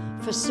door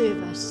for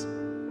service.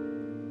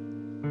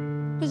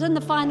 Because in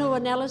the final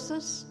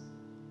analysis,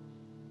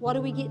 what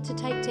do we get to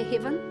take to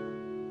heaven?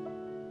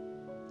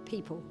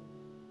 People.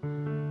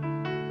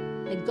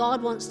 And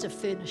God wants to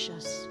furnish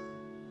us.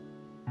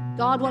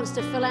 God wants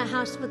to fill our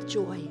house with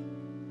joy.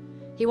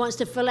 He wants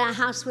to fill our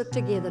house with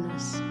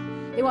togetherness.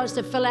 He wants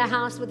to fill our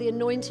house with the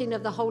anointing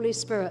of the Holy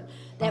Spirit,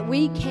 that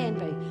we can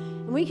be.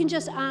 And we can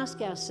just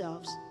ask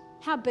ourselves,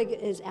 how big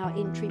is our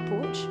entry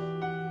porch?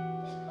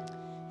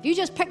 If you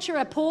just picture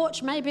a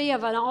porch, maybe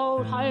of an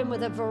old home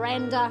with a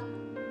veranda,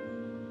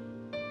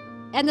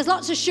 and there's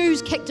lots of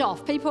shoes kicked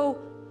off. People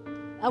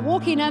are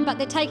walking in, but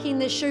they're taking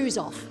their shoes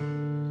off.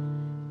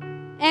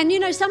 And, you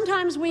know,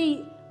 sometimes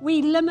we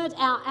limit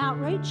our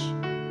outreach,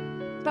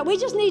 but we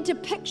just need to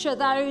picture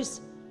those,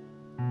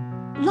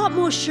 lot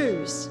more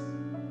shoes.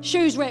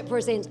 Shoes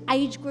represent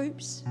age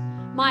groups,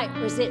 might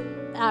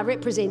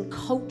represent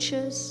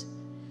cultures.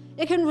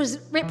 It can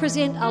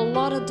represent a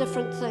lot of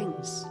different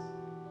things.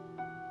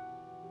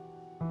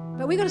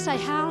 But we've got to say,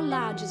 how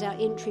large is our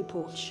entry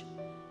porch?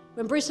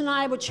 When Bruce and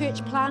I were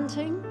church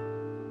planting,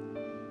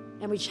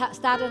 and we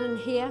started in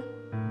here,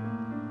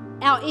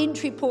 our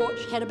entry porch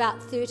had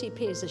about 30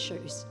 pairs of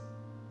shoes.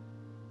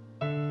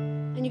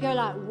 And you go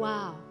like,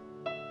 wow.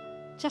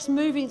 Just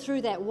moving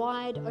through that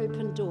wide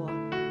open door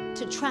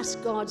to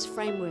trust God's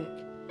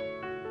framework.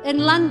 In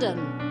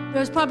London, there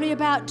was probably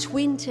about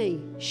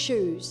 20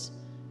 shoes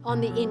on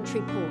the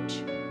entry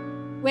porch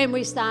when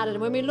we started.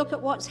 And when we look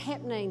at what's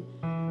happening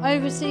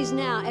overseas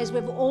now, as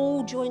we've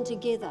all joined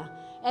together,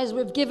 as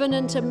we've given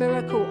into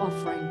miracle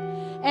offering,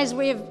 as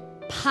we've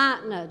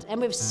partnered and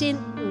we've sent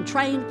and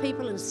trained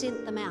people and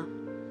sent them out,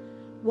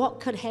 what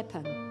could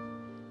happen?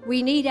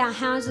 We need our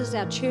houses,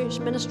 our church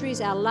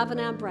ministries, our love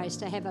and our embrace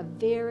to have a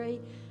very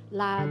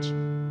large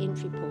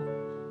entry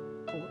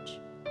porch.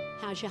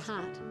 How's your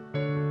heart?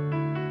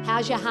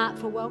 How's your heart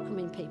for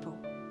welcoming people?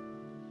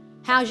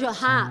 How's your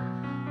heart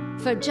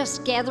for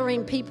just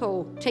gathering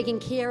people, taking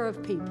care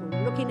of people,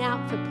 looking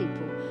out for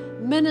people,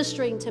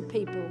 ministering to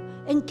people,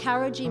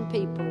 encouraging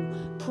people,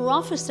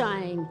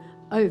 prophesying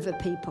over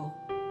people?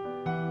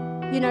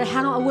 You know,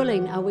 how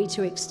willing are we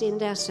to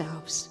extend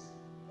ourselves?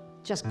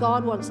 Just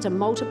God wants to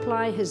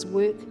multiply his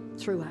work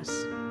through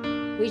us.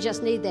 We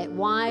just need that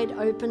wide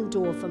open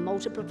door for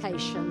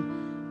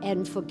multiplication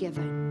and for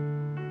giving.